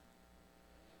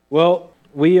Well,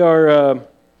 we are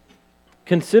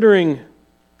considering,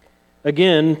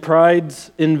 again,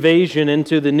 pride's invasion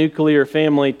into the nuclear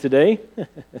family today.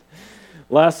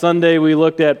 Last Sunday, we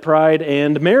looked at pride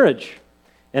and marriage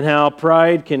and how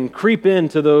pride can creep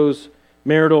into those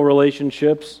marital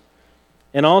relationships.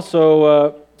 And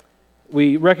also,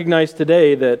 we recognize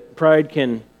today that pride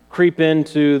can creep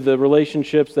into the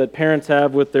relationships that parents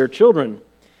have with their children.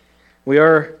 We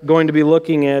are going to be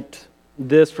looking at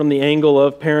this from the angle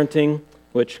of parenting,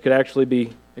 which could actually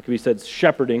be, it could be said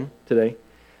shepherding today.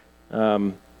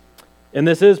 And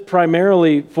this is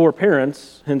primarily for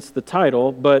parents, hence the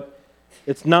title, but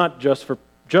it's not just for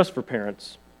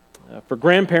parents. For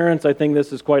grandparents, I think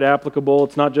this is quite applicable.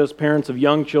 It's not just parents of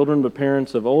young children, but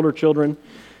parents of older children.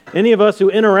 Any of us who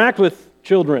interact with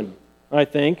children, I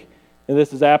think, and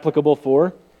this is applicable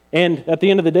for. And at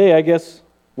the end of the day, I guess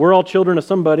we're all children of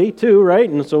somebody too, right?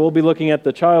 And so we'll be looking at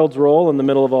the child's role in the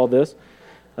middle of all this.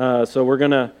 So we're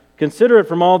going to consider it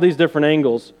from all these different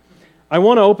angles. I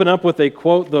want to open up with a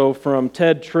quote, though, from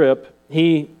Ted Tripp.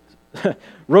 He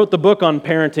wrote the book on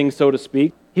parenting, so to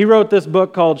speak. He wrote this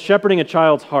book called Shepherding a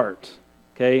Child's Heart.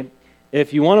 Okay,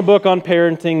 if you want a book on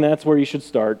parenting, that's where you should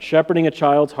start. Shepherding a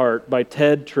Child's Heart by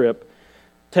Ted Tripp.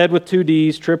 Ted with 2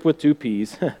 D's, Tripp with 2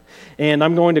 P's. And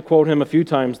I'm going to quote him a few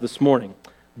times this morning.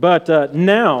 But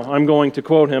now I'm going to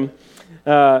quote him.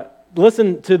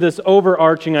 Listen to this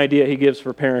overarching idea he gives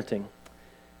for parenting.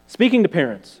 Speaking to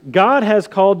parents, God has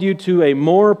called you to a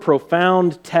more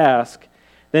profound task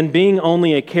than being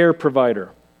only a care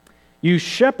provider. You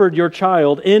shepherd your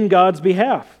child in God's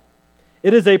behalf.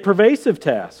 It is a pervasive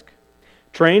task.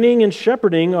 Training and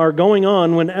shepherding are going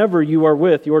on whenever you are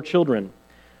with your children.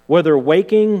 Whether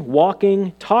waking,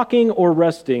 walking, talking, or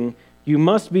resting, you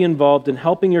must be involved in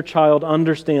helping your child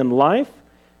understand life,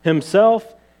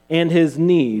 himself, and his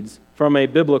needs from a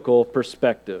biblical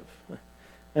perspective.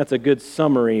 That's a good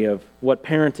summary of what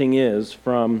parenting is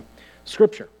from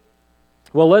Scripture.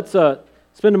 Well, let's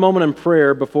spend a moment in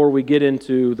prayer before we get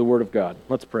into the Word of God.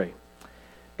 Let's pray.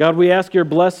 God, we ask your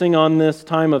blessing on this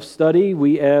time of study.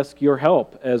 We ask your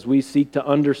help as we seek to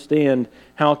understand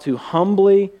how to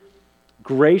humbly,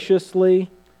 graciously,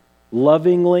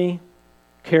 lovingly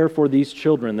care for these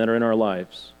children that are in our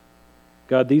lives.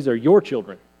 God, these are your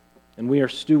children, and we are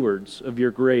stewards of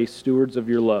your grace, stewards of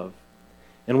your love.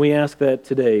 And we ask that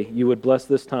today you would bless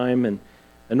this time and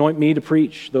anoint me to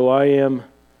preach, though I am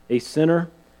a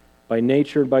sinner by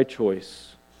nature and by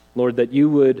choice. Lord, that you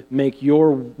would make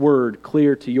your word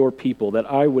clear to your people, that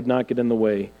I would not get in the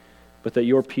way, but that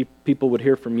your people would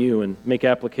hear from you and make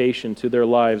application to their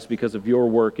lives because of your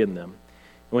work in them.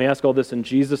 And we ask all this in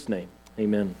Jesus' name.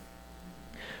 Amen.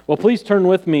 Well, please turn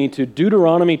with me to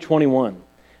Deuteronomy 21.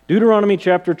 Deuteronomy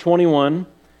chapter 21,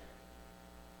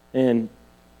 and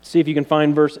see if you can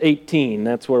find verse 18.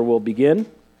 That's where we'll begin.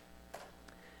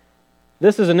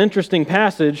 This is an interesting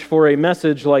passage for a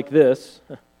message like this,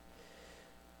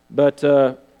 but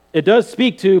it does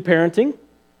speak to parenting.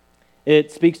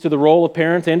 It speaks to the role of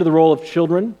parents and to the role of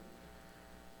children.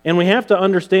 And we have to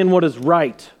understand what is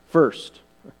right first.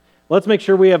 Let's make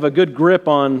sure we have a good grip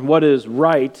on what is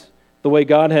right, the way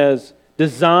God has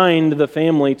designed the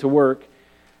family to work,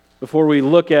 before we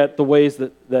look at the ways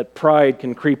that pride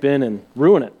can creep in and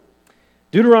ruin it.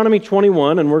 Deuteronomy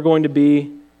 21, and we're going to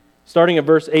be starting at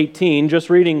verse 18,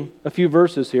 just reading a few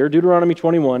verses here. Deuteronomy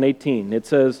 21, 18. It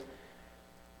says,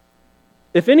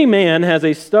 "If any man has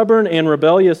a stubborn and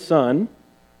rebellious son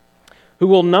who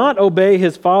will not obey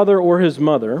his father or his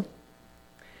mother,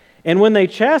 and when they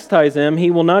chastise him,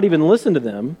 he will not even listen to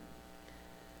them,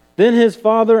 then his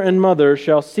father and mother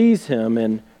shall seize him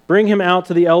and bring him out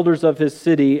to the elders of his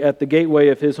city at the gateway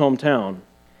of his hometown.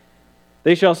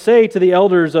 They shall say to the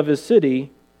elders of his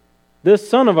city, 'This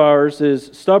son of ours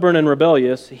is stubborn and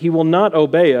rebellious. He will not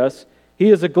obey us. He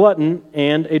is a glutton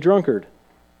and a drunkard.'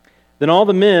 Then all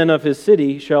the men of his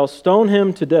city shall stone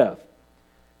him to death.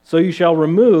 So you shall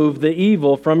remove the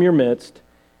evil from your midst,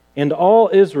 and all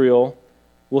Israel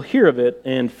will hear of it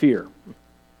and fear."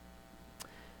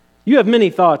 You have many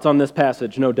thoughts on this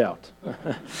passage, no doubt.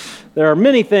 There are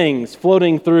many things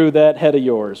floating through that head of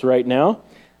yours right now.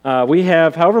 We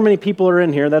have however many people are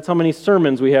in here, that's how many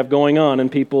sermons we have going on in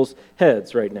people's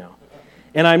heads right now.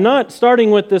 And I'm not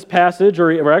starting with this passage, or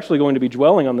we're actually going to be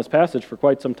dwelling on this passage for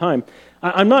quite some time.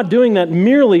 I'm not doing that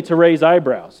merely to raise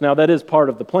eyebrows. Now, that is part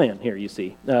of the plan here, you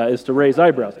see, is to raise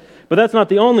eyebrows. But that's not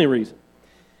the only reason.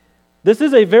 This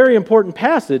is a very important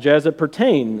passage as it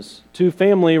pertains to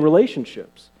family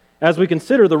relationships, as we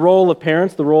consider the role of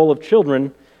parents, the role of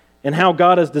children, and how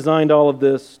God has designed all of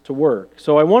this to work.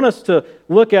 So I want us to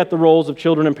look at the roles of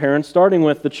children and parents, starting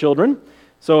with the children.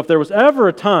 So if there was ever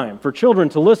a time for children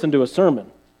to listen to a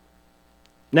sermon,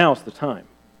 now's the time.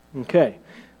 Okay,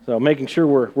 so making sure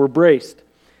we're braced.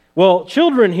 Well,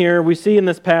 children here, we see in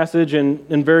this passage and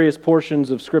in various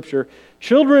portions of Scripture,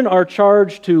 children are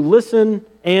charged to listen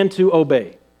and to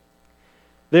obey.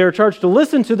 They are charged to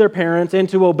listen to their parents and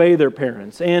to obey their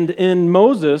parents. And in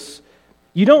Moses,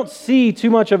 you don't see too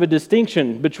much of a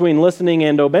distinction between listening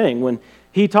and obeying. When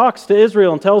he talks to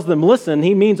Israel and tells them listen,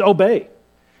 he means obey.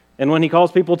 And when he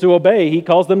calls people to obey, he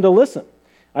calls them to listen.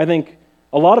 I think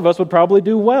a lot of us would probably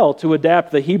do well to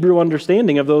adapt the Hebrew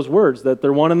understanding of those words, that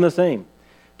they're one and the same.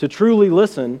 To truly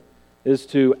listen is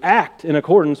to act in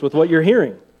accordance with what you're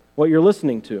hearing, what you're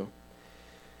listening to.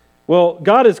 Well,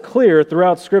 God is clear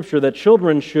throughout Scripture that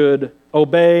children should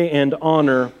obey and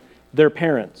honor their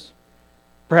parents.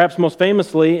 Perhaps most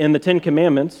famously in the Ten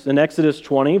Commandments, in Exodus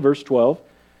 20, verse 12,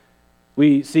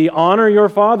 we see, honor your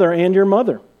father and your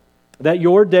mother, that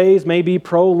your days may be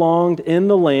prolonged in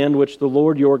the land which the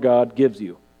Lord your God gives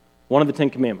you. One of the Ten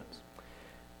Commandments.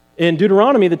 In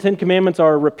Deuteronomy, the Ten Commandments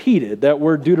are repeated. That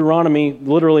word Deuteronomy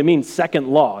literally means second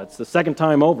law. It's the second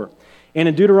time over. And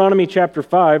in Deuteronomy chapter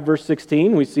 5, verse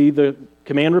 16, we see the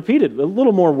command repeated, a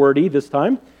little more wordy this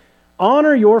time.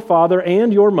 Honor your father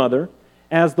and your mother,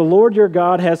 as the Lord your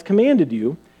God has commanded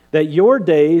you, that your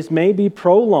days may be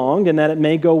prolonged and that it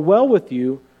may go well with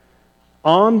you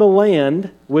on the land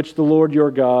which the Lord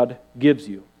your God gives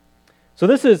you. So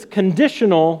this is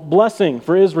conditional blessing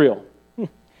for Israel.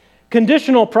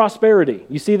 Conditional prosperity.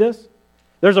 You see this?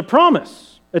 There's a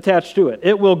promise attached to it.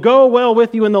 It will go well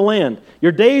with you in the land.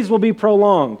 Your days will be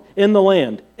prolonged in the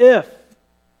land if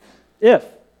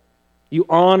you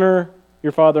honor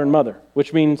your father and mother,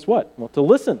 which means what? Well, to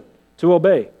listen, to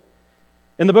obey.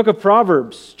 In the book of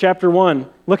Proverbs, chapter 1,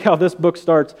 look how this book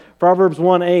starts. Proverbs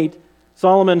 1:8,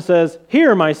 Solomon says,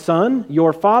 "Hear, my son,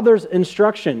 your father's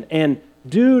instruction, and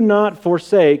do not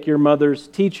forsake your mother's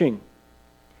teaching."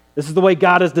 This is the way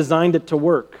God has designed it to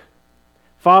work.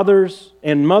 Fathers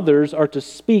and mothers are to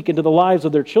speak into the lives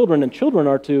of their children, and children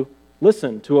are to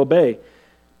listen, to obey.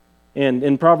 And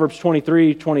in Proverbs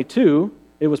 23:22,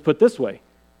 it was put this way: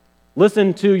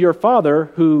 listen to your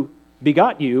father who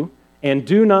begot you, and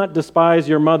do not despise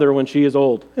your mother when she is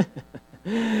old.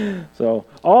 So,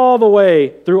 all the way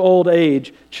through old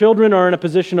age, children are in a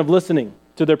position of listening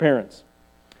to their parents.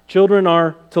 Children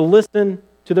are to listen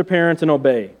to their parents and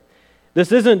obey.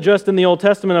 This isn't just in the Old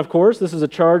Testament, of course. This is a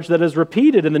charge that is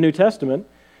repeated in the New Testament.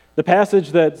 The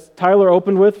passage that Tyler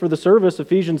opened with for the service,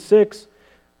 Ephesians 6,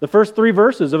 the first 3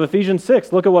 verses of Ephesians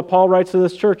 6, look at what Paul writes to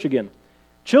this church again.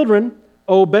 Children,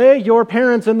 obey your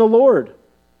parents in the Lord,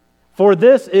 for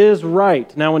this is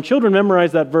right. Now, when children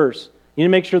memorize that verse, you need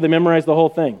to make sure they memorize the whole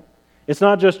thing. It's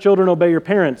not just children obey your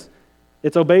parents.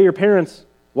 It's obey your parents.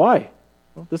 Why?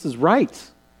 Well, this is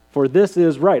right. For this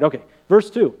is right. Okay, verse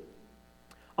 2.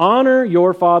 Honor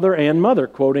your father and mother,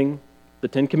 quoting the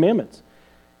Ten Commandments.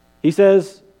 He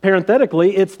says,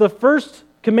 parenthetically, it's the first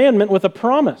commandment with a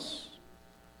promise.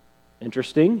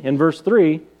 Interesting. In verse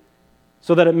 3,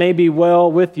 so that it may be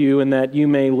well with you and that you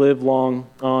may live long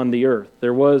on the earth.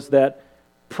 There was that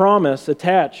promise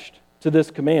attached to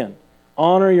this command.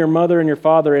 Honor your mother and your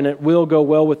father, and it will go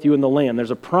well with you in the land.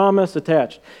 There's a promise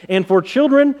attached. And for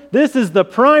children, this is the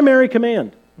primary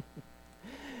command.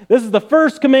 This is the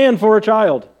first command for a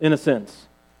child, in a sense.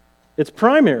 It's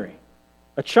primary.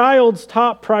 A child's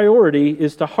top priority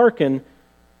is to hearken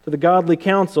to the godly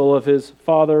counsel of his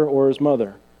father or his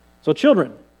mother. So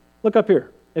children, look up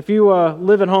here. If you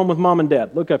live at home with mom and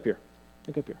dad, look up here.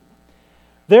 Look up here.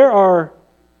 There are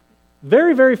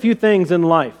very, very few things in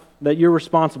life that you're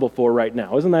responsible for right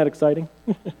now. Isn't that exciting?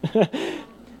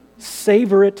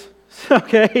 Savor it,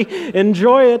 okay?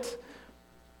 Enjoy it.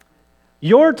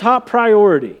 Your top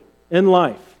priority in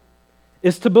life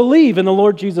is to believe in the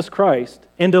Lord Jesus Christ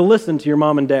and to listen to your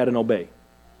mom and dad and obey.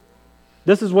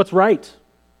 This is what's right.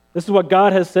 This is what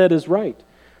God has said is right.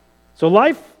 So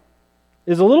life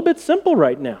is a little bit simple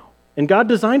right now, and God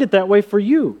designed it that way for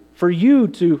you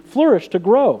to flourish, to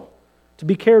grow, to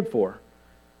be cared for.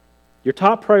 Your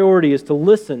top priority is to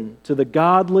listen to the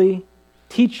godly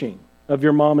teaching of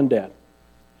your mom and dad.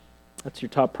 That's your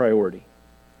top priority.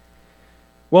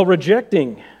 Well,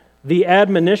 rejecting the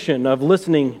admonition of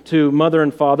listening to mother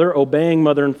and father, obeying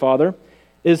mother and father,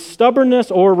 is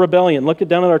stubbornness or rebellion. Look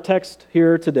down at our text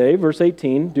here today, verse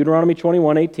 18, Deuteronomy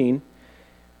 21:18.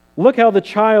 Look how the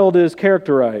child is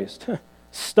characterized.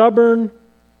 Stubborn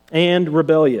and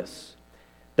rebellious.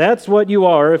 That's what you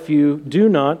are if you do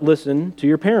not listen to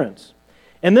your parents.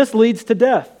 And this leads to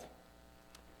death.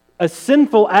 A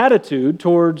sinful attitude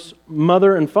towards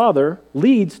mother and father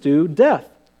leads to death.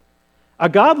 A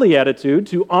godly attitude,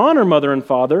 to honor mother and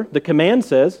father, the command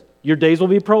says, your days will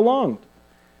be prolonged.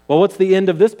 Well, what's the end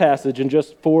of this passage in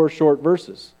just 4 short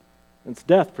verses? It's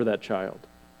death for that child.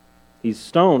 He's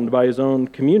stoned by his own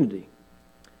community.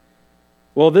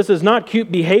 Well, this is not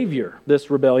cute behavior, this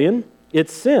rebellion.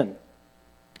 It's sin.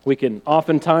 We can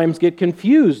oftentimes get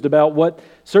confused about what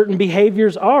certain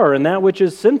behaviors are, and that which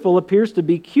is sinful appears to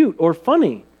be cute or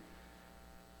funny.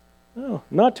 Oh,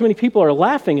 not too many people are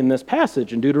laughing in this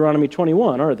passage in Deuteronomy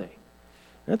 21, are they?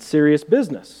 That's serious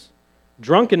business.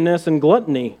 Drunkenness and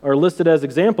gluttony are listed as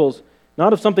examples,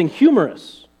 not of something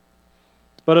humorous,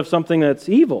 but of something that's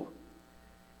evil.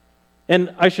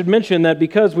 And I should mention that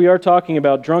because we are talking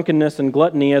about drunkenness and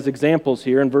gluttony as examples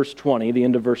here in verse 20, the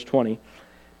end of verse 20,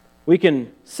 we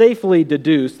can safely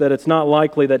deduce that it's not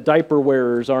likely that diaper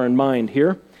wearers are in mind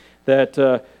here,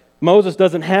 that Moses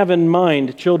doesn't have in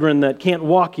mind children that can't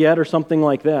walk yet or something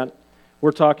like that.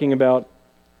 We're talking about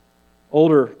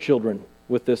older children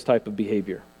with this type of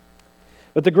behavior.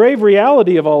 But the grave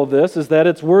reality of all of this is that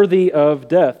it's worthy of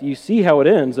death. You see how it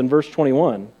ends in verse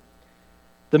 21.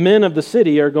 The men of the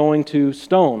city are going to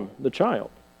stone the child.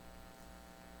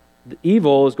 The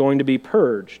evil is going to be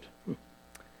purged.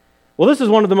 Well, this is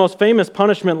one of the most famous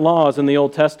punishment laws in the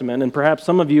Old Testament, and perhaps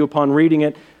some of you, upon reading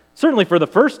it, certainly for the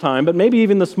first time, but maybe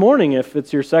even this morning, if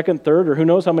it's your second, third, or who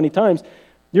knows how many times,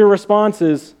 your response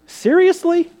is,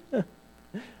 seriously?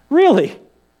 Really?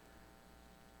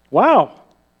 Wow.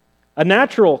 A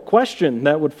natural question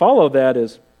that would follow that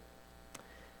is,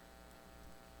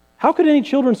 how could any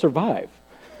children survive?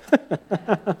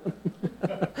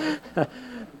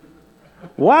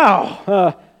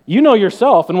 Wow. You know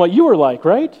yourself and what you were like,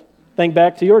 right? Think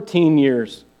back to your teen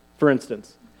years, for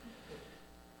instance.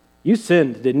 You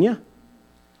sinned, didn't you?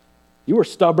 You were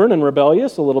stubborn and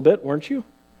rebellious a little bit, weren't you?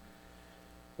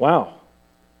 Wow.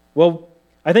 Well,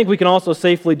 I think we can also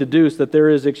safely deduce that there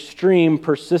is extreme,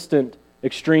 persistent,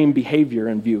 extreme behavior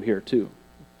in view here too.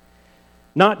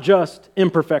 Not just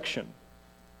imperfection.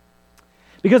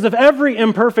 Because if every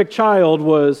imperfect child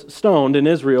was stoned in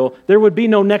Israel, there would be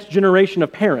no next generation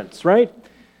of parents, right?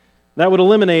 That would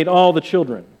eliminate all the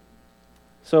children.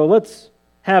 So let's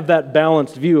have that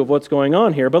balanced view of what's going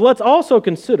on here. But let's also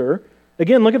consider,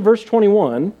 again, look at verse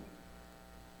 21.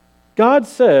 God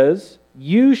says,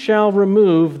 you shall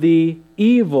remove the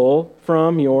evil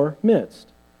from your midst.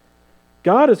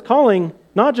 God is calling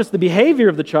not just the behavior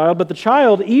of the child, but the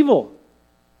child evil.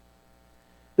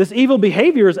 This evil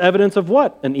behavior is evidence of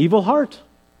what? An evil heart.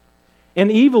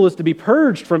 And evil is to be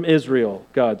purged from Israel,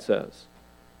 God says.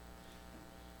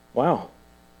 Wow.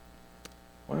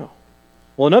 Wow.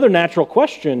 Well, another natural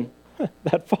question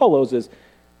that follows is,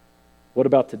 what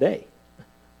about today?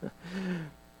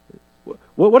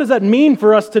 What does that mean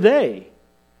for us today?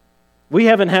 We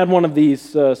haven't had one of these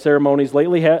ceremonies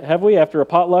lately, have we? After a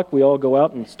potluck, we all go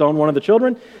out and stone one of the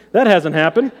children? That hasn't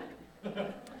happened.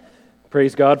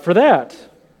 Praise God for that.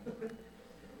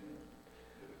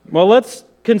 Well, let's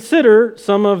consider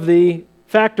some of the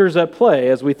factors at play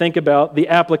as we think about the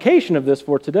application of this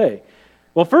for today.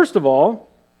 Well, first of all,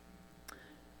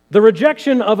 the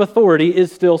rejection of authority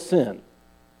is still sin.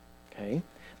 Okay?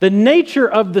 The nature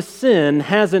of the sin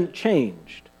hasn't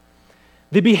changed.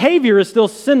 The behavior is still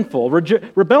sinful.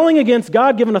 Rebelling against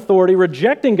God-given authority,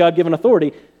 rejecting God-given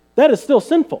authority, that is still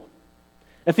sinful.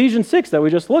 Ephesians 6 that we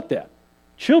just looked at.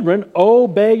 Children,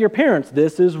 obey your parents.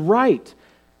 This is right.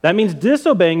 That means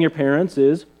disobeying your parents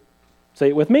is, say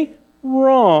it with me,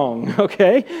 wrong,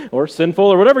 okay? Or sinful,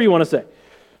 or whatever you want to say.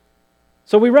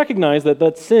 So we recognize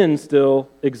that sin still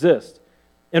exists.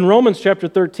 In Romans chapter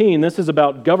 13, this is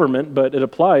about government, but it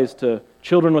applies to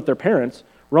children with their parents.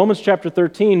 Romans chapter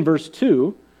 13, verse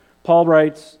 2, Paul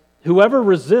writes, whoever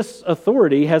resists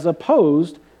authority has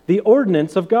opposed the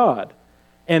ordinance of God,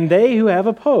 and they who have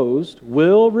opposed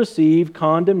will receive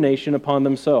condemnation upon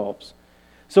themselves.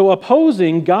 So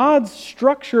opposing God's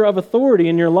structure of authority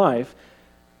in your life,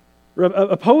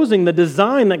 opposing the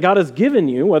design that God has given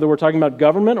you, whether we're talking about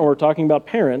government or we're talking about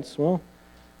parents, well,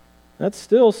 that's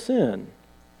still sin.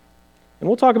 And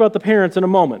we'll talk about the parents in a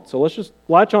moment, so let's just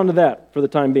latch onto that for the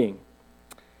time being.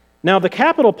 Now, the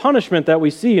capital punishment that we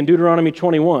see in Deuteronomy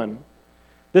 21,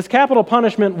 this capital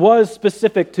punishment was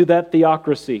specific to that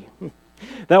theocracy.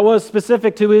 That was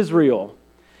specific to Israel.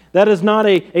 That is not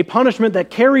a punishment that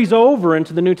carries over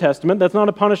into the New Testament. That's not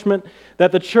a punishment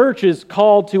that the church is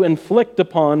called to inflict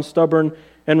upon stubborn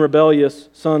and rebellious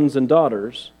sons and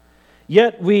daughters.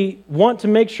 Yet we want to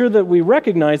make sure that we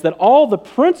recognize that all the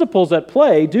principles at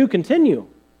play do continue.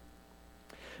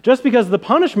 Just because the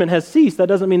punishment has ceased, that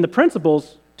doesn't mean the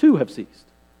principles have ceased.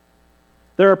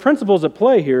 There are principles at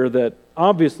play here that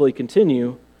obviously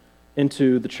continue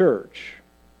into the church.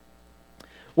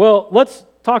 Well, let's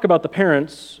talk about the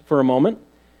parents for a moment.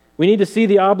 We need to see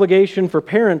the obligation for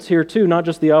parents here too, not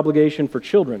just the obligation for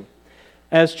children.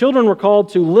 As children were called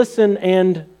to listen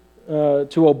and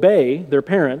to obey their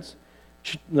parents,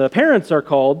 the parents are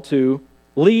called to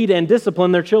lead and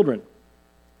discipline their children.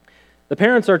 The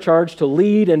parents are charged to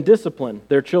lead and discipline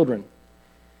their children.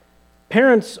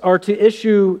 Parents are to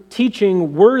issue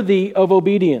teaching worthy of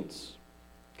obedience.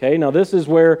 Okay, now this is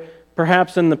where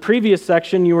perhaps in the previous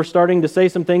section you were starting to say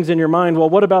some things in your mind. Well,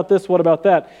 what about this? What about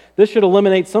that? This should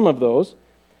eliminate some of those.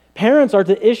 Parents are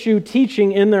to issue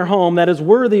teaching in their home that is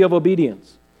worthy of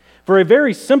obedience. For a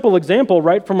very simple example,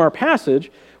 right from our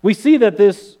passage, we see that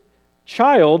this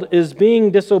child is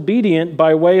being disobedient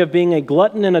by way of being a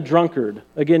glutton and a drunkard.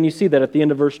 Again, you see that at the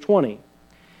end of verse 20.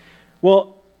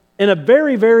 Well, in a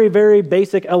very, very, very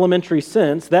basic elementary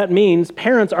sense, that means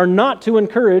parents are not to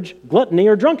encourage gluttony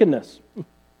or drunkenness.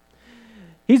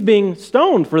 He's being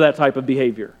stoned for that type of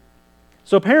behavior.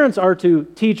 So parents are to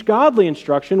teach godly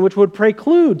instruction, which would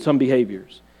preclude some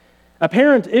behaviors. A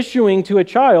parent issuing to a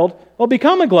child, well,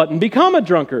 become a glutton, become a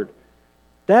drunkard.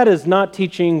 That is not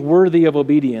teaching worthy of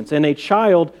obedience, and a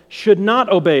child should not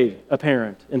obey a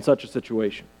parent in such a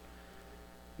situation.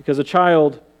 Because a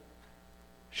child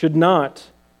should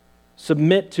not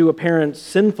submit to a parent's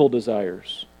sinful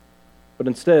desires, but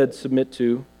instead submit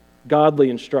to godly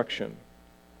instruction.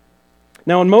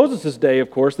 Now, in Moses' day,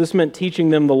 of course, this meant teaching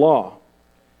them the law.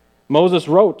 Moses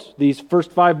wrote these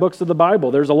first 5 books of the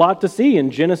Bible. There's a lot to see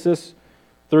in Genesis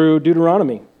through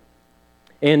Deuteronomy.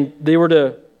 And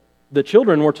the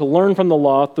children were to learn from the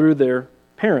law through their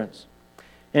parents.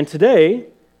 And today,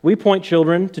 we point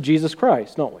children to Jesus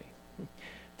Christ, don't we?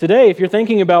 Today, if you're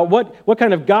thinking about what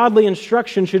kind of godly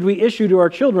instruction should we issue to our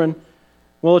children,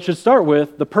 well, it should start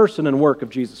with the person and work of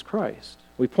Jesus Christ.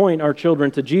 We point our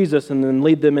children to Jesus and then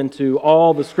lead them into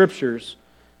all the Scriptures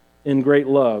in great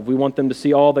love. We want them to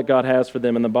see all that God has for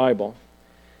them in the Bible.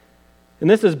 And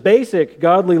this is basic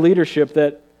godly leadership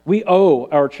that we owe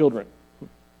our children.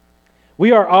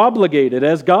 We are obligated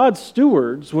as God's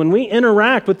stewards, when we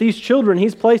interact with these children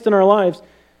He's placed in our lives,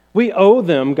 we owe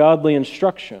them godly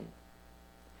instruction.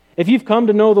 If you've come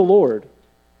to know the Lord,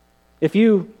 if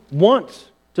you want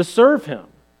to serve Him,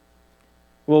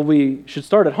 well, we should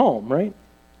start at home, right?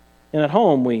 And at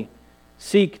home, we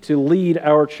seek to lead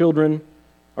our children,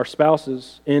 our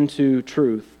spouses, into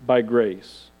truth by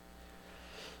grace.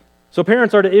 So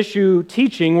parents are to issue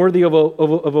teaching worthy of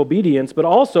obedience, but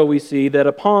also we see that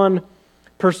upon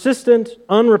persistent,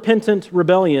 unrepentant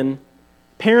rebellion,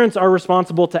 parents are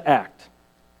responsible to act.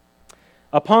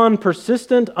 Upon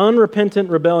persistent, unrepentant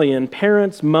rebellion,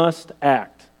 parents must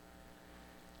act.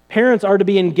 Parents are to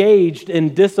be engaged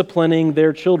in disciplining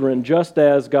their children just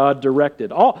as God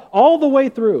directed. All the way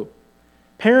through,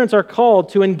 parents are called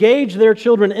to engage their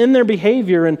children in their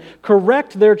behavior and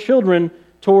correct their children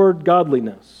toward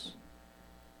godliness.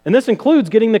 And this includes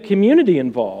getting the community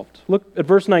involved. Look at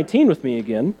verse 19 with me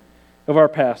again of our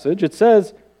passage. It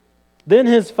says, "Then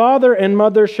his father and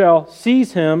mother shall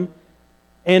seize him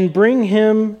and bring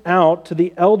him out to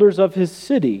the elders of his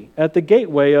city at the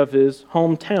gateway of his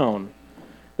hometown."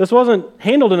 This wasn't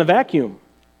handled in a vacuum.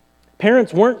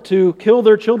 Parents weren't to kill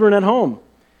their children at home.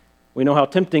 We know how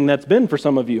tempting that's been for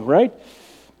some of you, right?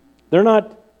 They're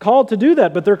not called to do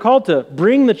that, but they're called to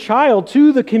bring the child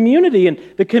to the community, and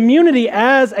the community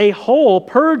as a whole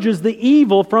purges the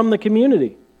evil from the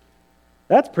community.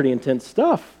 That's pretty intense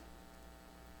stuff.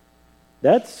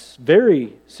 That's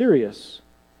very serious.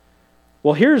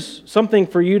 Well, here's something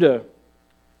for you to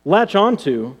latch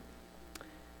onto.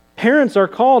 Parents are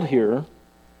called here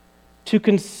to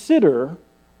consider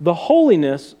the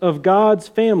holiness of God's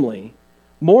family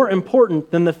more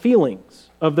important than the feelings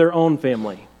of their own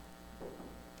family.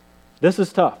 This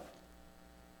is tough.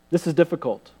 This is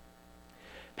difficult.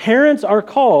 Parents are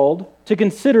called to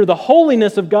consider the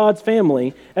holiness of God's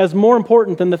family as more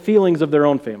important than the feelings of their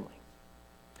own family.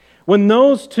 When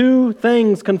those two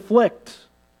things conflict,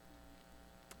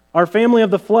 our family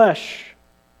of the flesh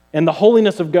and the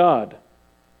holiness of God,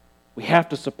 we have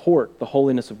to support the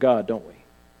holiness of God, don't we?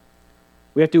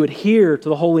 We have to adhere to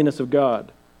the holiness of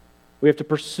God. We have to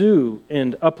pursue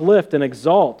and uplift and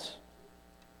exalt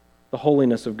the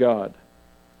holiness of God.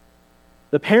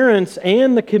 The parents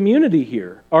and the community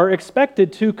here are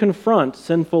expected to confront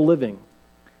sinful living.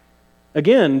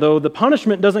 Again, though the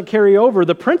punishment doesn't carry over,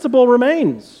 the principle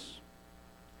remains.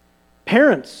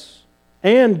 Parents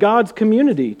and God's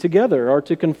community together are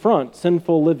to confront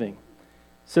sinful living,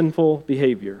 sinful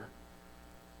behavior.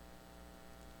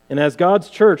 And as God's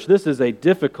church, this is a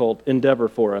difficult endeavor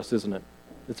for us, isn't it?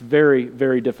 It's very,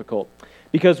 very difficult.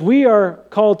 Because we are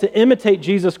called to imitate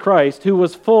Jesus Christ, who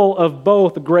was full of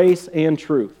both grace and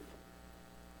truth.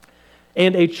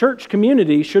 And a church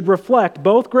community should reflect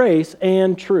both grace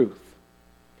and truth.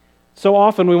 So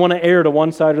often we want to err to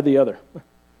one side or the other.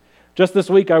 Just this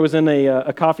week I was in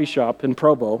a coffee shop in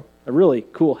Provo, a really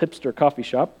cool hipster coffee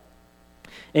shop.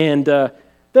 And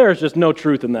there's just no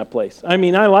truth in that place. I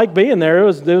mean, I like being there. It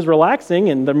was relaxing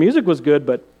and the music was good,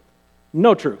 but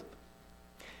no truth.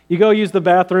 You go use the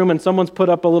bathroom and someone's put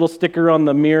up a little sticker on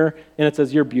the mirror and it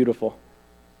says, "You're beautiful."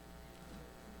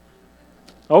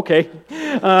 Okay.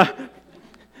 I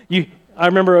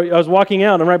remember I was walking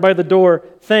out and right by the door,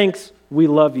 "Thanks, we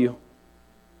love you."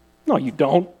 No, you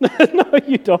don't. No,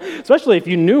 you don't. Especially if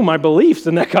you knew my beliefs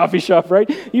in that coffee shop, right?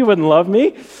 You wouldn't love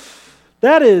me.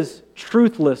 That is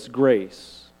truthless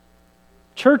grace.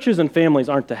 Churches and families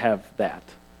aren't to have that,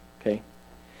 okay?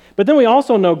 But then we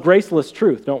also know graceless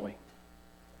truth, don't we?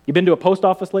 You been to a post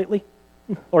office lately?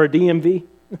 Or a DMV?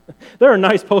 There are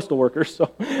nice postal workers,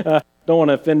 so don't want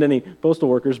to offend any postal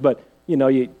workers, but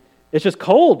it's just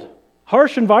cold,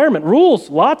 harsh environment, rules,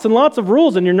 lots and lots of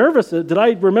rules, and you're nervous. Did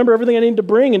I remember everything I need to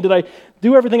bring, and did I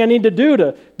do everything I need to do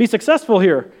to be successful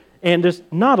here? And there's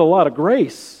not a lot of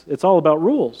grace. It's all about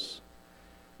rules.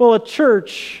 Well, a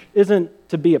church isn't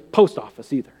to be a post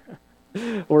office either,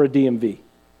 or a DMV.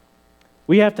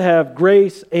 We have to have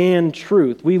grace and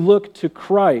truth. We look to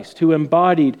Christ, who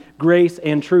embodied grace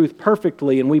and truth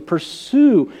perfectly, and we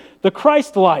pursue the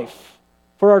Christ life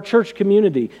for our church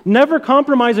community, never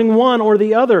compromising one or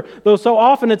the other, though so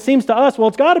often it seems to us, well,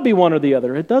 it's got to be one or the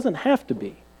other. It doesn't have to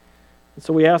be. And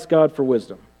so we ask God for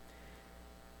wisdom.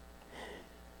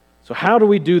 So how do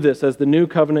we do this as the New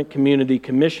Covenant community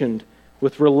commissioned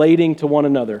with relating to one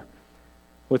another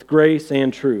with grace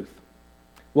and truth?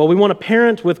 Well, we want to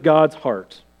parent with God's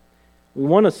heart. We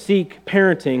want to seek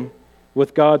parenting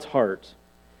with God's heart.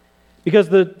 Because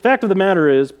the fact of the matter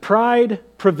is, pride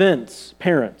prevents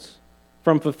parents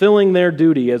from fulfilling their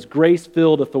duty as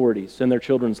grace-filled authorities in their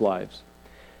children's lives.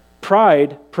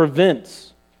 Pride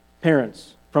prevents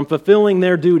parents from fulfilling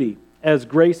their duty as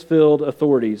grace-filled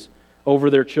authorities over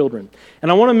their children.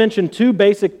 And I want to mention two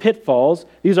basic pitfalls.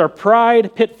 These are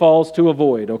pride pitfalls to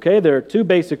avoid, okay? There are two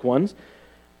basic ones.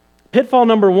 Pitfall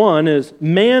number one is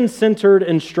man-centered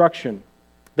instruction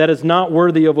that is not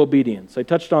worthy of obedience. I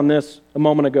touched on this a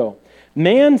moment ago.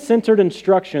 Man-centered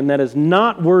instruction that is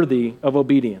not worthy of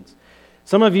obedience.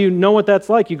 Some of you know what that's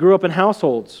like. You grew up in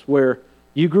households where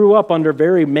you grew up under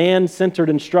very man-centered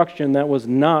instruction that was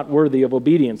not worthy of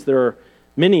obedience. There are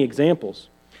many examples.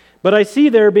 But I see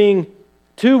there being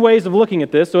two ways of looking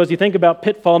at this. So as you think about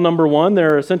pitfall number one,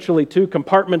 there are essentially two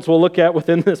compartments we'll look at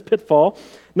within this pitfall.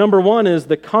 Number one is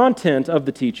the content of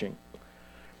the teaching.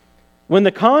 When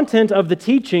the content of the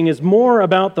teaching is more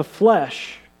about the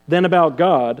flesh than about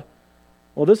God,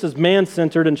 well, this is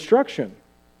man-centered instruction.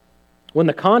 When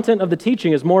the content of the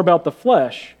teaching is more about the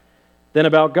flesh than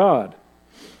about God.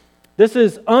 This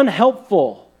is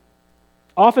unhelpful,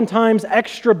 oftentimes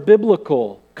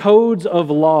extra-biblical codes of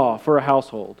law for a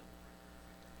household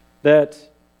that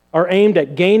are aimed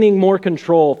at gaining more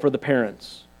control for the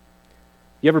parents.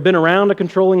 You ever been around a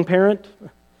controlling parent?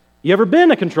 You ever been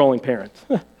a controlling parent?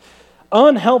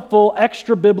 Unhelpful,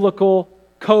 extra-biblical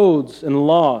codes and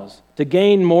laws to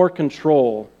gain more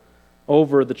control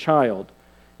over the child.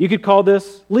 You could call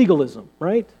this legalism,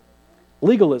 right?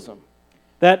 Legalism.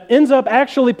 That ends up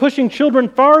actually pushing children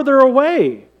farther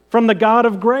away from the God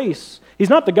of grace. He's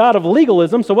not the God of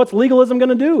legalism, so what's legalism going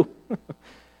to do?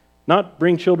 Not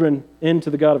bring children into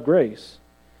the God of grace.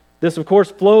 This, of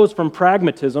course, flows from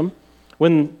pragmatism.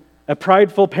 When a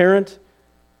prideful parent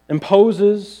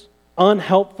imposes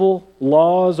unhelpful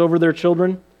laws over their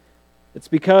children, it's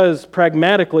because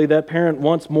pragmatically that parent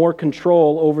wants more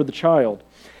control over the child.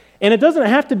 And it doesn't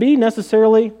have to be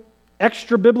necessarily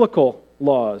extra-biblical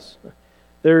laws.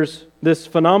 There's this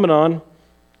phenomenon,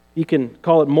 you can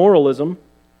call it moralism,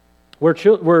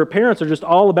 where parents are just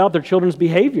all about their children's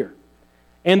behavior.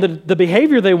 And the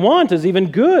behavior they want is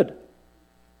even good.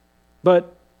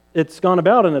 But it's gone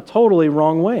about in a totally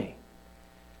wrong way.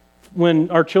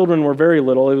 When our children were very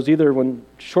little, it was either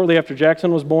shortly after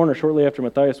Jackson was born or shortly after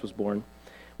Matthias was born,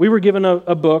 we were given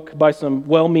a book by some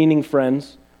well-meaning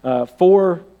friends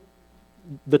for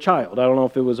the child. I don't know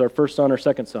if it was our first son or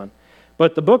second son.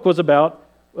 But the book was about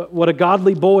what a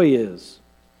godly boy is.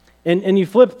 And you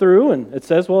flip through and it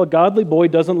says, well, a godly boy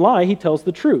doesn't lie, he tells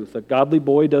the truth. A godly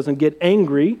boy doesn't get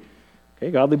angry. Okay,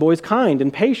 a godly boy is kind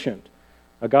and patient.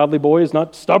 A godly boy is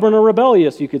not stubborn or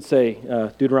rebellious, you could say,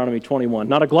 Deuteronomy 21.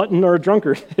 Not a glutton or a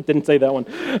drunkard. It didn't say that one.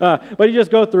 But you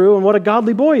just go through and what a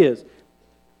godly boy is.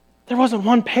 There wasn't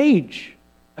one page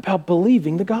about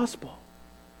believing the gospel.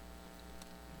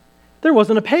 There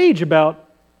wasn't a page about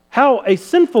how a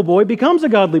sinful boy becomes a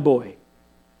godly boy,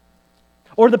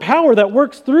 or the power that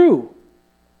works through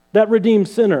that redeemed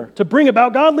sinner to bring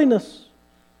about godliness.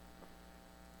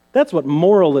 That's what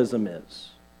moralism is.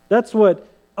 That's what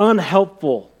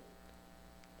unhelpful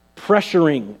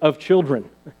pressuring of children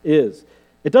is.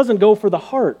 It doesn't go for the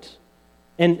heart.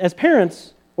 And as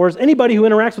parents, or as anybody who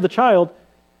interacts with a child,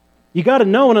 you got to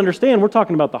know and understand we're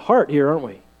talking about the heart here, aren't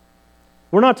we?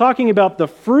 We're not talking about the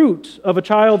fruit of a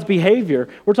child's behavior.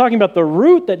 We're talking about the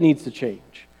root that needs to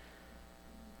change.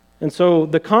 And so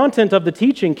the content of the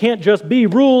teaching can't just be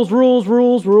rules, rules,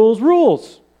 rules, rules,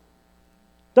 rules.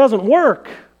 Doesn't work.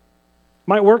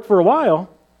 Might work for a while,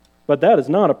 but that is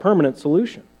not a permanent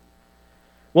solution.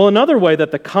 Well, another way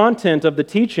that the content of the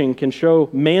teaching can show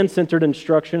man-centered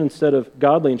instruction instead of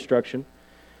godly instruction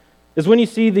is when you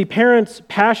see the parents'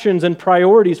 passions and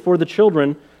priorities for the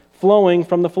children flowing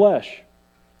from the flesh.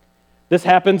 This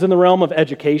happens in the realm of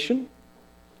education.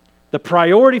 The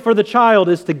priority for the child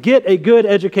is to get a good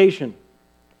education.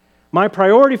 My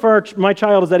priority for my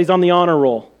child is that he's on the honor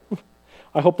roll.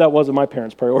 I hope that wasn't my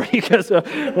parents' priority because,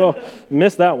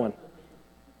 missed that one.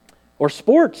 Or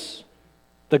sports.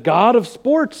 The God of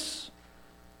sports.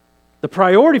 The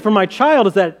priority for my child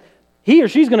is that he or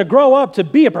she's going to grow up to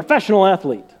be a professional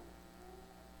athlete.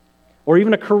 Or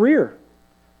even a career.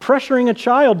 Pressuring a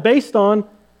child based on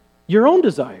your own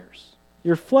desires,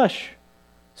 your flesh,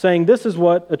 saying this is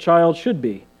what a child should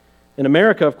be. In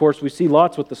America, of course, we see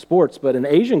lots with the sports, but in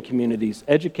Asian communities,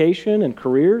 education and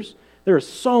careers, there is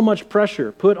so much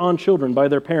pressure put on children by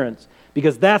their parents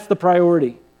because that's the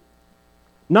priority.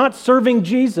 Not serving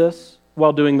Jesus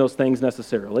while doing those things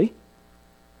necessarily.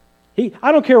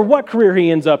 I don't care what career he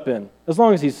ends up in, as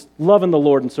long as he's loving the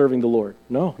Lord and serving the Lord.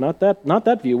 No, not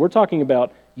that view. We're talking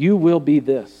about you will be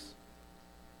this.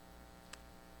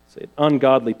 It's an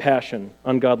ungodly passion,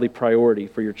 ungodly priority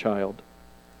for your child.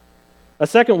 A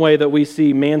second way that we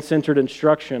see man-centered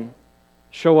instruction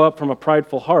show up from a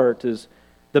prideful heart is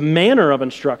the manner of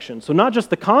instruction. So not just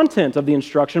the content of the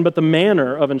instruction, but the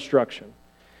manner of instruction.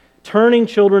 Turning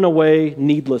children away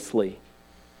needlessly.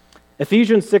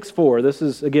 Ephesians 6:4, this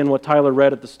is again what Tyler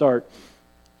read at the start.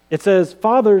 It says,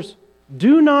 "Fathers,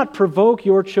 do not provoke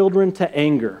your children to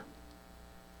anger."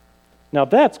 Now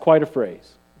that's quite a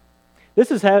phrase. This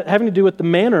is having to do with the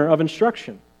manner of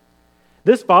instruction.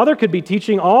 This father could be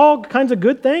teaching all kinds of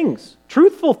good things,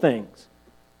 truthful things.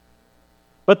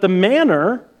 But the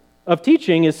manner of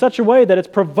teaching is such a way that it's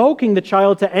provoking the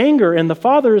child to anger, and the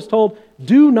father is told,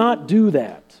 do not do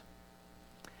that.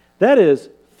 That is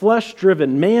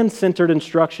flesh-driven, man-centered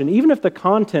instruction. Even if the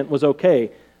content was okay,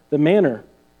 the manner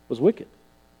was wicked.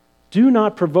 Do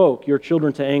not provoke your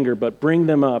children to anger, but bring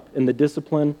them up in the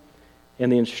discipline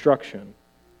and the instruction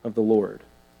of the Lord.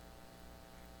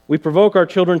 We provoke our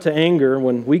children to anger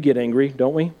when we get angry,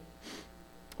 don't we?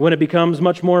 When it becomes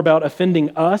much more about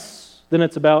offending us than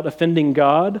it's about offending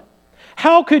God.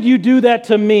 How could you do that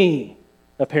to me?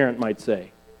 A parent might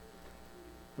say.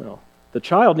 Well, the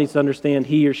child needs to understand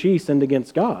he or she sinned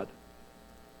against God.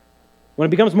 When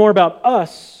it becomes more about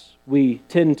us, we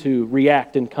tend to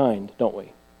react in kind, don't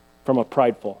we? From a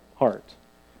prideful heart.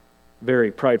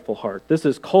 Very prideful heart. This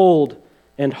is cold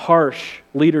and harsh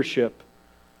leadership.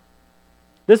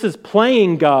 This is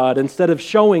playing God instead of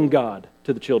showing God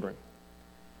to the children.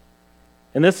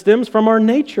 And this stems from our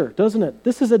nature, doesn't it?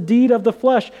 This is a deed of the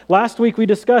flesh. Last week we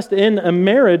discussed in a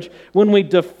marriage, when we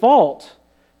default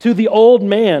to the old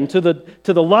man, to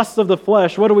the lusts of the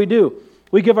flesh, what do?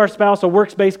 We give our spouse a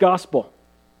works-based gospel.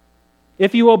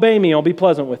 If you obey me, I'll be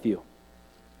pleasant with you.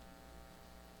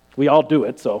 We all do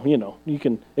it, so, you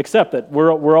can accept that.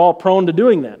 We're all prone to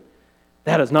doing that.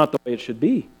 That is not the way it should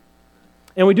be.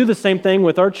 And we do the same thing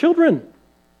with our children.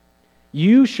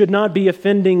 You should not be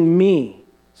offending me.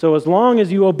 So as long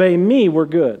as you obey me, we're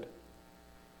good.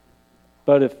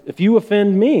 But if you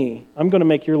offend me, I'm going to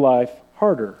make your life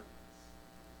harder.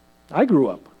 I grew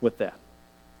up with that.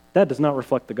 That does not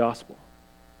reflect the gospel.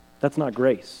 That's not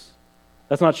grace.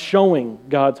 That's not showing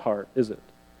God's heart, is it?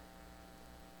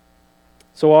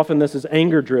 So often this is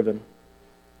anger-driven.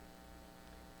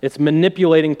 It's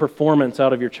manipulating performance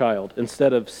out of your child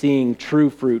instead of seeing true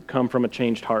fruit come from a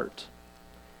changed heart.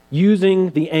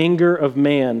 Using the anger of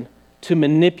man to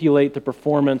manipulate the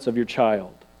performance of your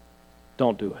child.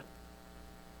 Don't do it.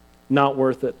 Not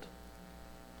worth it.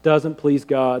 Doesn't please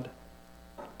God.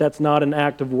 That's not an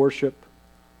act of worship.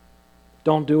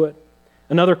 Don't do it.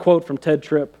 Another quote from Ted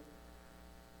Tripp.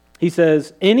 He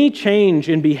says, "Any change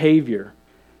in behavior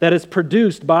that is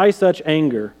produced by such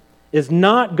anger is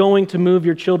not going to move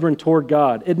your children toward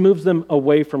God. It moves them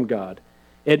away from God.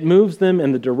 It moves them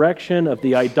in the direction of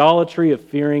the idolatry of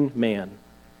fearing man.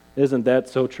 Isn't that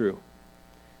so true?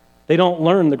 They don't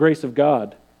learn the grace of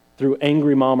God through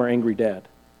angry mom or angry dad.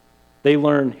 They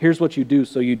learn, here's what you do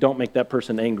so you don't make that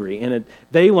person angry. And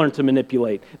they learn to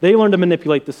manipulate. They learn to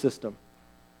manipulate the system.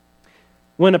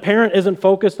 When a parent isn't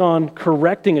focused on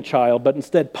correcting a child, but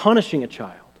instead punishing a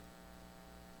child,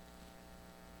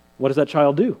 what does that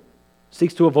child do?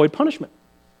 Seeks to avoid punishment.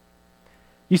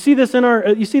 You see this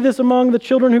among the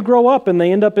children who grow up and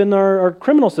they end up in our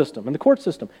criminal system, in the court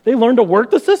system. They learn to work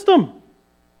the system.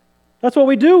 That's what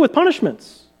we do with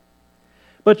punishments.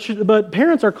 But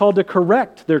parents are called to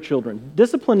correct their children.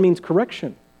 Discipline means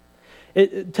correction.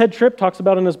 Ted Tripp talks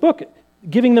about in his book,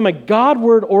 giving them a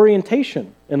Godward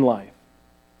orientation in life.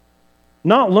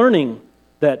 Not learning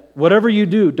that whatever you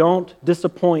do, don't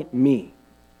disappoint me.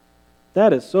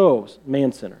 That is so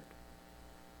man-centered.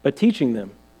 But teaching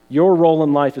them, your role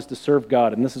in life is to serve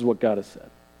God, and this is what God has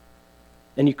said.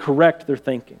 And you correct their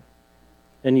thinking.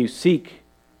 And you seek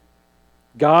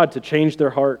God to change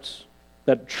their hearts,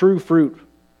 that true fruit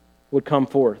would come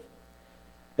forth.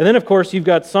 And then, of course, you've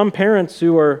got some parents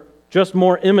who are just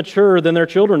more immature than their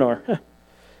children are.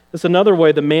 That's another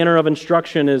way the manner of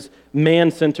instruction is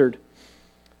man-centered.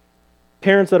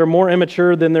 Parents that are more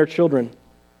immature than their children.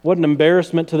 What an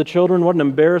embarrassment to the children, what an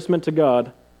embarrassment to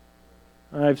God.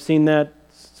 I've seen that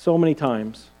so many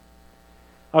times.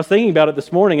 I was thinking about it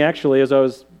this morning, actually, as I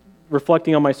was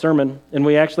reflecting on my sermon, and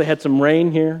we actually had some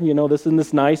rain here. You know, isn't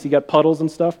this nice? You got puddles and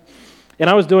stuff. And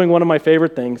I was doing one of my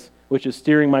favorite things, which is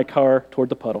steering my car toward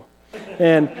the puddle.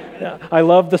 And I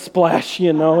love the splash,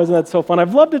 you know, isn't that so fun?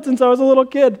 I've loved it since I was a little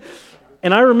kid.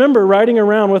 And I remember riding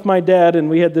around with my dad, and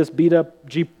we had this beat-up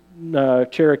Jeep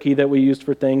Cherokee that we used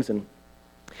for things, and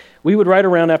we would ride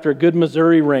around after a good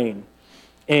Missouri rain,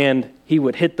 and he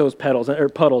would hit those puddles,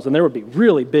 and there would be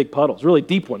really big puddles, really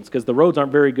deep ones, because the roads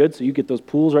aren't very good, so you get those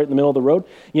pools right in the middle of the road,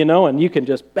 you know, and you can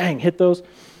just, bang, hit those.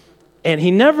 And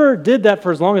he never did that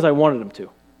for as long as I wanted him to.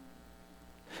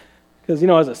 Because, you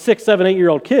know, as a 6, 7,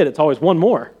 8-year-old kid, it's always one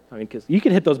more. I mean, because you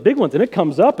can hit those big ones, and it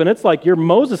comes up, and it's like you're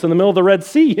Moses in the middle of the Red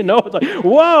Sea, you know? It's like,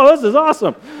 whoa, this is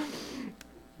awesome.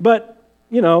 But,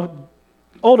 you know,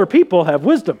 older people have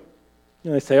wisdom.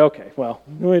 And they say, okay, well,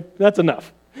 wait, that's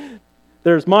enough.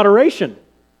 There's moderation.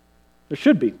 There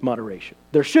should be moderation.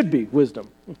 There should be wisdom.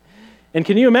 And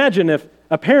can you imagine if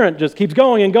a parent just keeps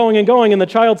going and going and going, and the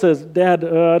child says, Dad,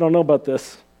 I don't know about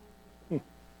this.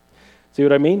 See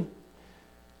what I mean?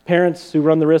 Parents who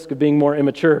run the risk of being more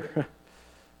immature,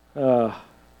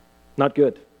 not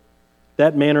good.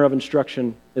 That manner of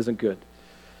instruction isn't good.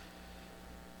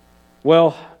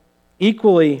 Well,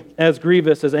 equally as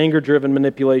grievous as anger-driven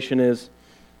manipulation is,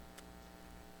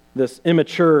 this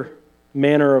immature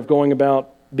manner of going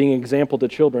about being an example to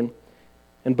children,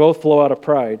 and both flow out of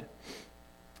pride.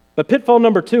 But pitfall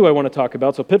number 2 I want to talk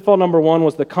about. So pitfall number 1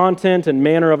 was the content and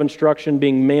manner of instruction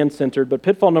being man-centered, but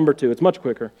pitfall number 2, it's much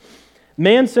quicker.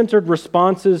 Man-centered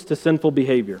responses to sinful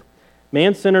behavior.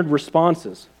 Man-centered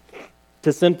responses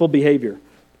to sinful behavior.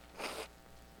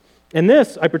 And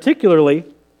this, I particularly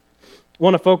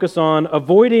want to focus on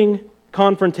avoiding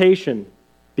confrontation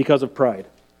because of pride.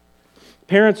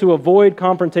 Parents who avoid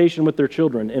confrontation with their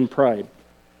children in pride.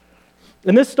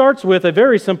 And this starts with a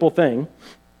very simple thing: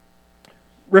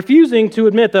 refusing to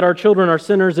admit that our children are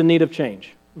sinners in need of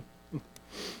change.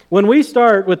 When we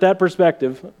start with that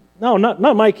perspective, no, not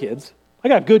my kids. I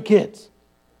got good kids.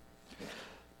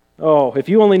 Oh, if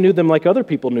you only knew them like other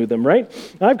people knew them, right?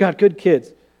 I've got good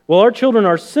kids. Well, our children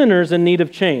are sinners in need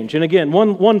of change. And again,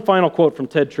 one final quote from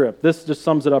Ted Tripp. This just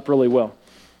sums it up really well.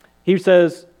 He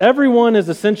says, everyone is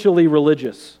essentially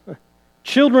religious.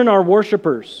 Children are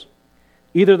worshipers.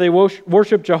 Either they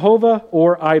worship Jehovah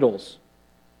or idols.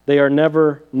 They are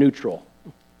never neutral.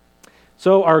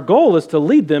 So our goal is to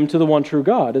lead them to the one true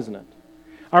God, isn't it?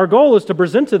 Our goal is to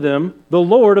present to them the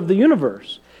Lord of the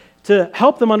universe, to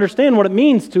help them understand what it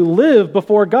means to live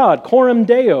before God, coram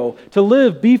Deo, to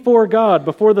live before God,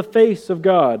 before the face of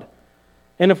God.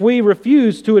 And if we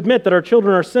refuse to admit that our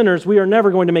children are sinners, we are never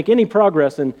going to make any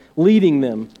progress in leading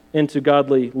them into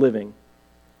godly living.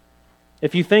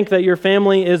 If you think that your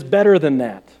family is better than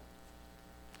that,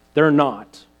 they're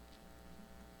not.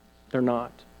 They're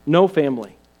not. No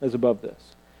family is above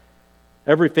this.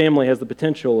 Every family has the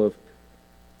potential of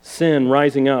sin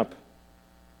rising up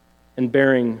and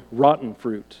bearing rotten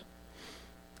fruit.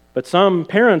 But some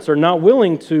parents are not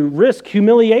willing to risk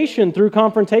humiliation through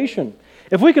confrontation.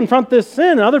 If we confront this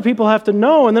sin, other people have to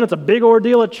know, and then it's a big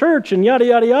ordeal at church and yada,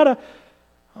 yada, yada.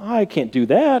 I can't do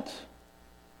that.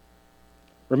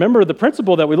 Remember the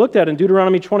principle that we looked at in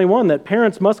Deuteronomy 21, that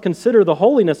parents must consider the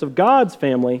holiness of God's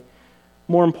family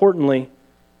more importantly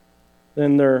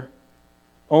than their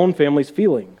own family's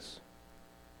feelings.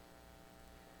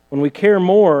 When we care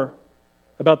more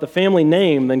about the family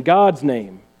name than God's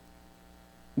name,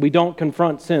 we don't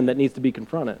confront sin that needs to be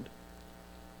confronted.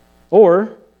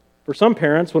 Or, for some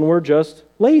parents, when we're just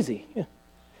lazy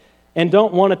and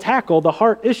don't want to tackle the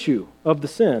heart issue of the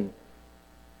sin.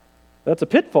 That's a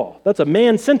pitfall. That's a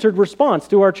man-centered response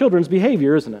to our children's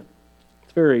behavior, isn't it?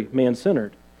 It's very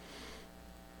man-centered.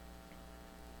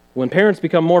 When parents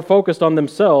become more focused on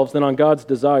themselves than on God's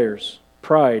desires,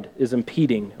 pride is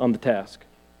impeding on the task.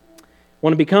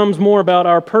 When it becomes more about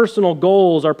our personal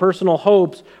goals, our personal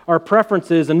hopes, our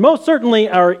preferences, and most certainly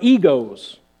our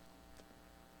egos,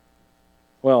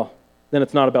 well, then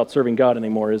it's not about serving God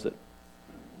anymore, is it?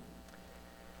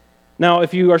 Now,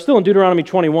 if you are still in Deuteronomy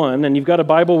 21 and you've got a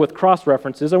Bible with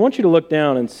cross-references, I want you to look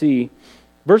down and see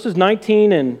verses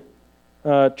 19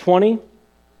 and 20.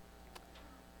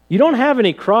 You don't have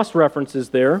any cross-references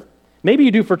there. Maybe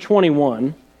you do for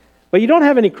 21, but you don't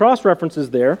have any cross-references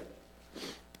there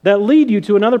that lead you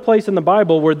to another place in the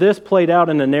Bible where this played out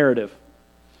in a narrative.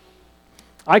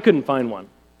 I couldn't find one.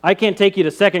 I can't take you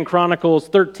to 2 Chronicles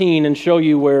 13 and show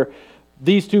you where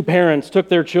these two parents took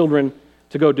their children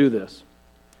to go do this.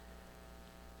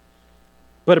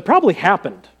 But it probably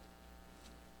happened.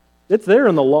 It's there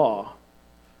in the law.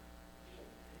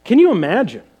 Can you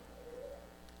imagine?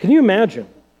 Can you imagine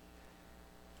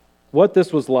what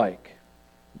this was like?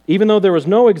 Even though there was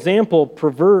no example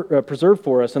preserved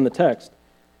for us in the text,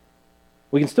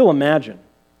 we can still imagine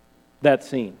that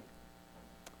scene.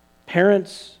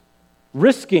 Parents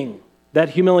risking that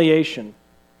humiliation,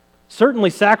 certainly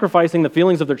sacrificing the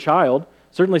feelings of their child,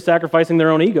 certainly sacrificing their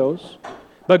own egos,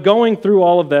 but going through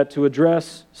all of that to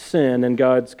address sin in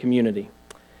God's community.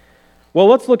 Well,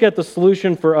 let's look at the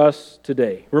solution for us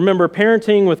today. Remember,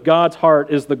 parenting with God's heart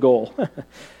is the goal.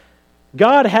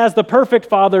 God has the perfect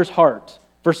father's heart.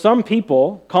 For some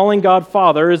people, calling God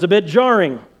Father is a bit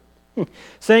jarring.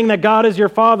 Saying that God is your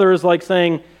father is like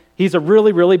saying he's a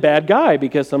really, really bad guy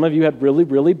because some of you had really,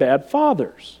 really bad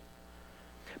fathers.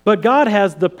 But God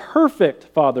has the perfect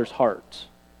father's heart.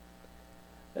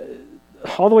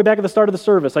 All the way back at the start of the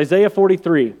service, Isaiah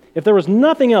 43. If there was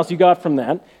nothing else you got from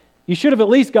that, you should have at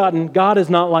least gotten, God is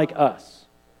not like us.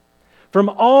 From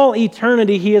all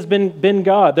eternity, he has been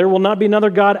God. There will not be another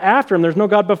God after him. There's no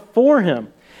God before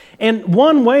him. And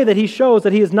one way that he shows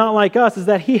that he is not like us is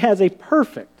that he has a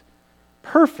perfect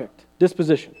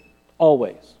disposition,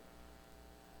 always.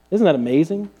 Isn't that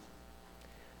amazing?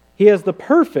 He has the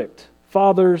perfect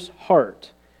father's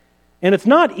heart. And it's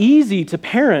not easy to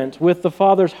parent with the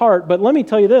father's heart, but let me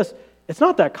tell you this, it's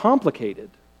not that complicated.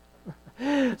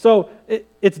 So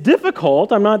it's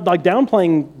difficult. I'm not like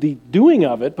downplaying the doing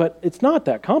of it, but it's not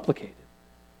that complicated.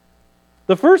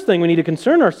 The first thing we need to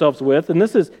concern ourselves with, and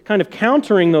this is kind of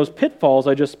countering those pitfalls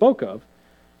I just spoke of,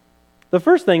 the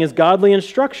first thing is godly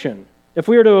instruction. If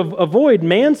we are to avoid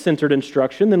man-centered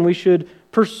instruction, then we should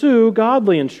pursue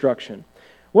godly instruction.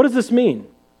 What does this mean?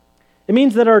 It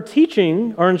means that our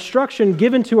teaching, our instruction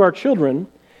given to our children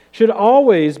should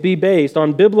always be based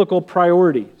on biblical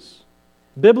priorities.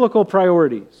 Biblical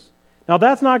priorities. Now,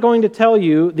 that's not going to tell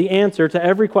you the answer to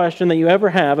every question that you ever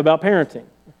have about parenting.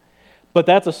 But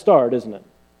that's a start, isn't it?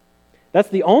 That's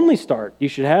the only start you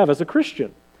should have as a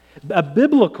Christian. A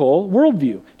biblical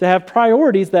worldview. To have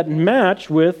priorities that match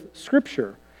with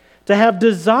Scripture. To have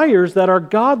desires that are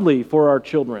godly for our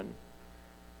children.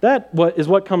 That is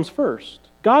what comes first.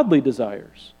 Godly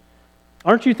desires.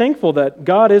 Aren't you thankful that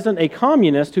God isn't a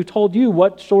communist who told you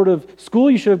what sort of school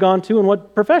you should have gone to and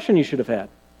what profession you should have had?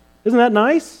 Isn't that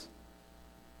nice?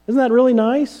 Isn't that really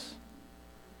nice?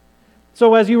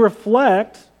 So as you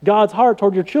reflect God's heart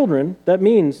toward your children, that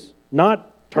means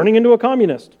not turning into a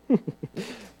communist.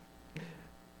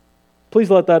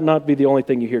 Please let that not be the only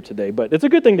thing you hear today, but it's a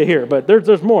good thing to hear, but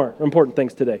there's more important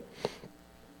things today.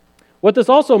 What this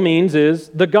also means is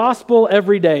the gospel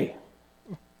every day.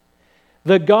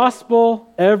 The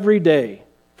gospel every day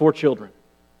for children.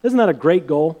 Isn't that a great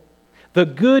goal? The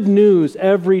good news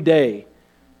every day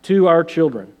to our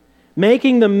children.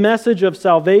 Making the message of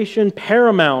salvation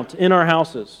paramount in our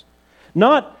houses.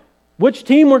 Not which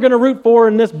team we're going to root for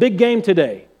in this big game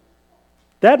today.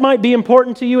 That might be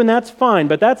important to you and that's fine,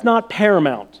 but that's not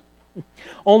paramount.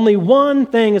 Only one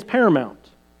thing is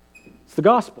paramount. It's the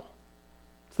gospel.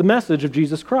 It's the message of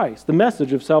Jesus Christ, the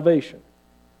message of salvation.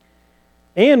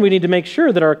 And we need to make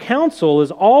sure that our counsel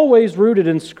is always rooted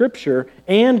in Scripture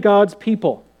and God's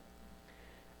people.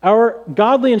 Our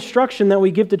godly instruction that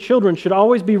we give to children should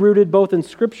always be rooted both in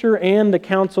Scripture and the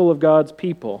counsel of God's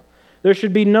people. There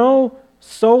should be no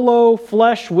solo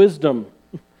flesh wisdom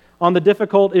on the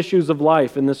difficult issues of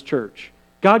life in this church.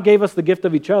 God gave us the gift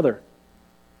of each other.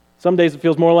 Some days it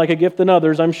feels more like a gift than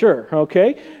others, I'm sure,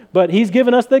 okay? But He's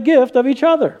given us the gift of each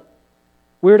other.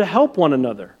 We're to help one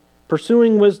another,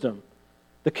 pursuing wisdom.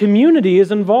 The community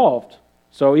is involved.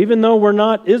 So even though we're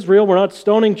not Israel, we're not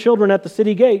stoning children at the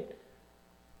city gate,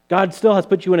 God still has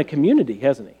put you in a community,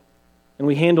 hasn't He? And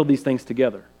we handle these things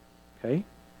together, okay?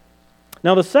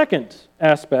 Now the second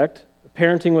aspect of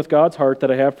parenting with God's heart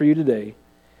that I have for you today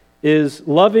is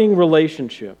loving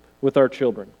relationship with our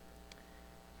children.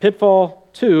 Pitfall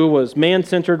 2 was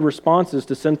man-centered responses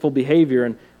to sinful behavior,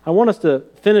 and I want us to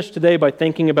finish today by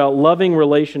thinking about loving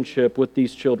relationship with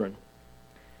these children.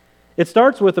 It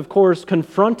starts with, of course,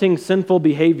 confronting sinful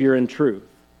behavior in truth.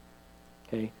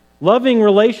 Okay? Loving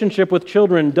relationship with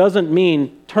children doesn't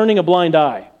mean turning a blind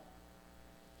eye.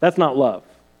 That's not love.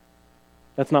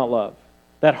 That's not love.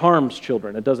 That harms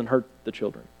children. It doesn't hurt the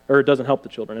children. Or it doesn't help the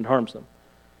children. It harms them.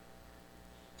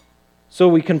 So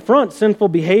we confront sinful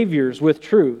behaviors with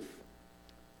truth.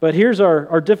 But here's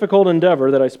our difficult endeavor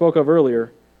that I spoke of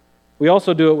earlier. We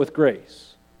also do it with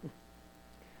grace.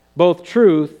 Both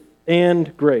truth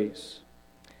and grace.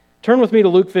 Turn with me to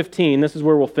Luke 15. This is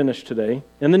where we'll finish today.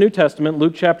 In the New Testament,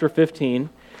 Luke chapter 15.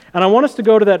 And I want us to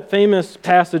go to that famous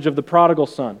passage of the prodigal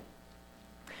son.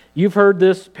 You've heard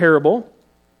this parable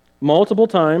multiple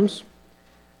times.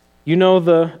 You know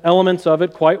the elements of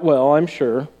it quite well, I'm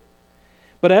sure.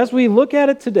 But as we look at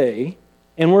it today,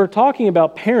 and we're talking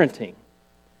about parenting,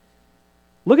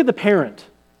 look at the parent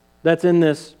that's in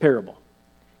this parable.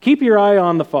 Keep your eye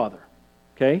on the father,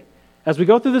 okay? As we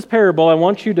go through this parable, I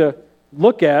want you to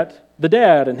look at the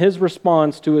dad and his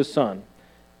response to his son.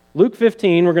 Luke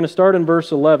 15, we're going to start in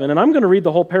verse 11, and I'm going to read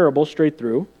the whole parable straight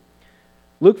through.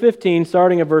 Luke 15,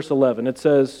 starting at verse 11, it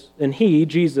says, "And he,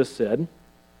 Jesus, said,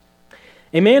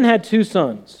 A man had 2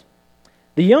 sons.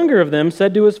 The younger of them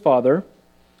said to his father,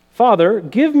 Father,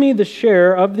 give me the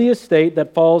share of the estate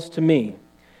that falls to me.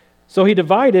 So he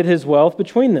divided his wealth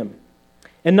between them.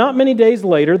 And not many days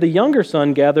later, the younger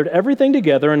son gathered everything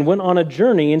together and went on a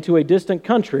journey into a distant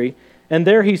country, and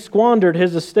there he squandered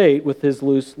his estate with his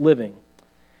loose living.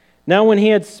 Now when he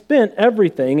had spent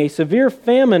everything, a severe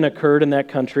famine occurred in that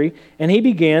country, and he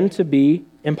began to be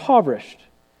impoverished.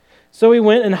 So he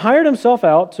went and hired himself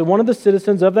out to one of the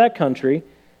citizens of that country,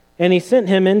 and he sent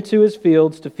him into his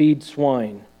fields to feed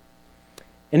swine.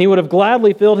 And he would have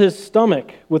gladly filled his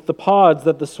stomach with the pods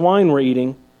that the swine were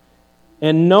eating,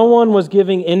 and no one was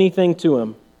giving anything to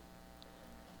him.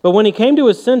 But when he came to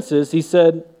his senses, he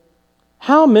said,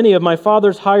 How many of my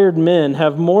father's hired men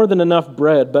have more than enough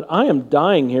bread, but I am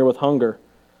dying here with hunger?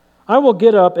 I will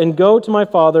get up and go to my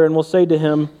father and will say to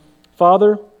him,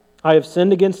 Father, I have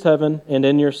sinned against heaven and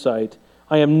in your sight.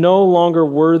 I am no longer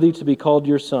worthy to be called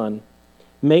your son.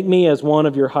 Make me as one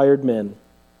of your hired men.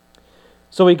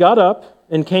 So he got up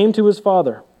and came to his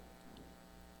father.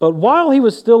 But while he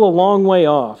was still a long way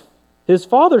off, his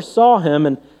father saw him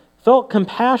and felt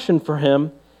compassion for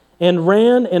him and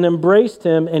ran and embraced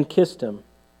him and kissed him.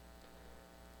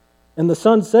 And the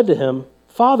son said to him,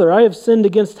 Father, I have sinned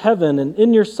against heaven and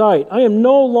in your sight. I am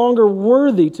no longer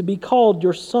worthy to be called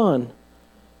your son.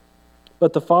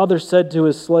 But the father said to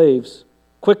his slaves,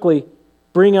 Quickly,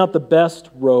 bring out the best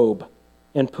robe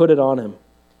and put it on him.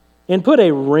 And put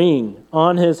a ring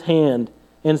on his hand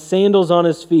and sandals on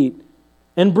his feet.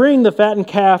 And bring the fattened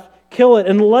calf, kill it,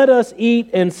 and let us eat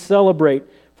and celebrate.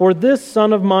 For this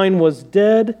son of mine was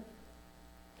dead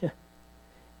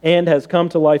and has come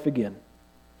to life again.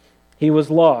 He was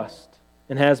lost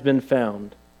and has been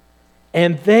found.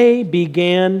 And they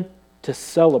began to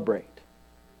celebrate.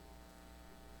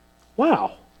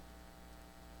 Wow.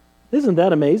 Isn't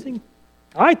that amazing?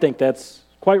 I think that's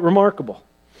quite remarkable.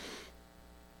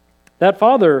 That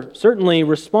father certainly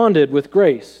responded with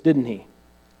grace, didn't he?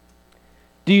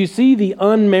 Do you see the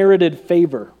unmerited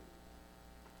favor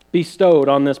bestowed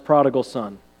on this prodigal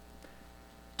son?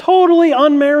 Totally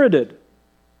unmerited.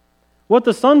 What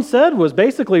the son said was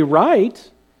basically right.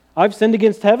 I've sinned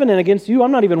against heaven and against you.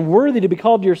 I'm not even worthy to be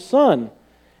called your son.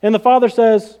 And the father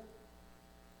says,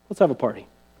 let's have a party.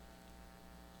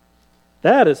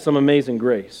 That is some amazing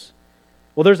grace.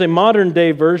 Well, there's a modern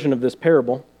day version of this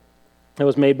parable that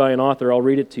was made by an author. I'll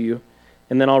read it to you,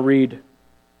 and then I'll read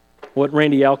what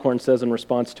Randy Alcorn says in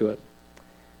response to it.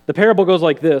 The parable goes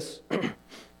like this.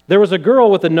 There was a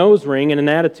girl with a nose ring and an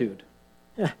attitude.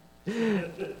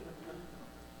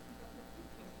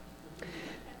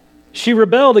 She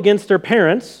rebelled against her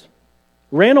parents,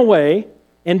 ran away,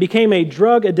 and became a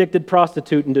drug-addicted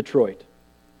prostitute in Detroit.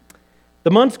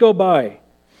 The months go by.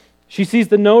 She sees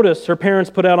the notice her parents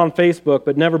put out on Facebook,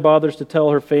 but never bothers to tell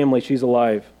her family she's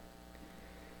alive.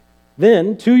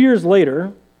 Then, 2 years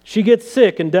later, she gets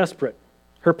sick and desperate.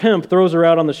 Her pimp throws her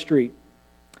out on the street.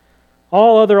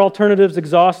 All other alternatives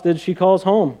exhausted, she calls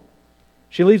home.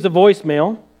 She leaves a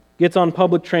voicemail, gets on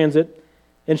public transit,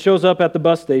 and shows up at the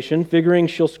bus station, figuring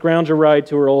she'll scrounge a ride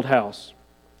to her old house.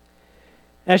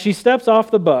 As she steps off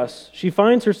the bus, she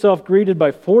finds herself greeted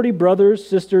by 40 brothers,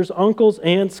 sisters, uncles,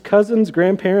 aunts, cousins,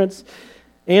 grandparents,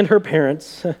 and her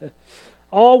parents,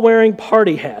 all wearing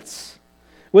party hats,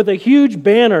 with a huge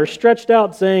banner stretched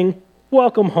out saying,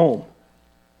 "Welcome home."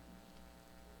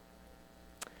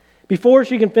 Before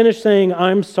she can finish saying,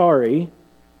 "I'm sorry,"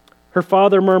 her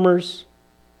father murmurs,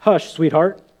 "Hush,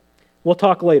 sweetheart. We'll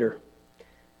talk later.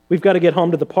 We've got to get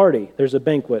home to the party. There's a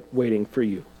banquet waiting for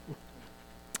you."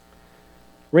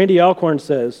 Randy Alcorn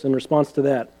says, in response to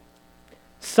that,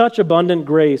 "Such abundant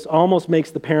grace almost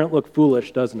makes the parent look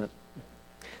foolish, doesn't it?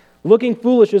 Looking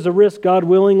foolish is a risk God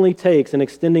willingly takes in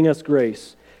extending us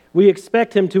grace. We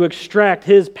expect Him to extract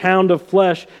His pound of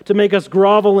flesh to make us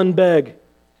grovel and beg,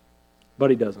 but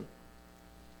He doesn't.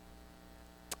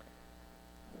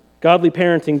 Godly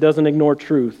parenting doesn't ignore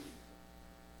truth.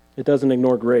 It doesn't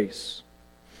ignore grace.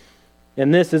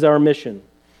 And this is our mission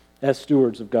as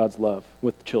stewards of God's love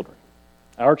with the children.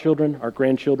 Our children, our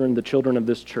grandchildren, the children of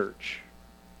this church.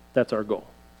 That's our goal.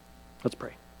 Let's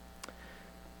pray.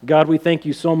 God, we thank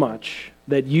you so much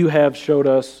that you have showed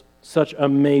us such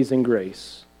amazing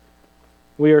grace.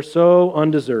 We are so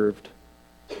undeserved,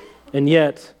 and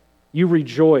yet you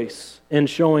rejoice in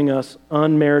showing us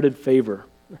unmerited favor.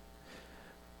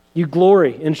 You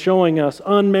glory in showing us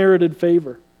unmerited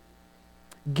favor.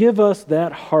 Give us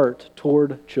that heart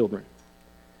toward children,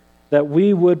 that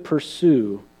we would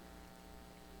pursue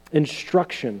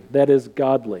instruction that is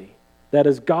godly, that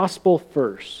is gospel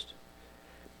first,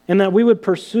 and that we would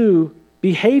pursue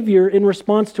behavior in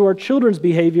response to our children's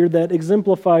behavior that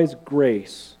exemplifies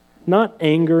grace, not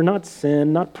anger, not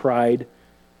sin, not pride,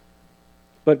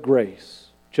 but grace,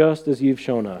 just as you've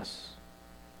shown us.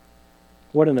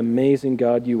 What an amazing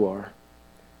God you are.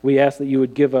 We ask that you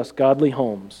would give us godly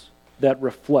homes that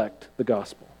reflect the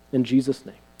gospel. In Jesus'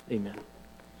 name, amen.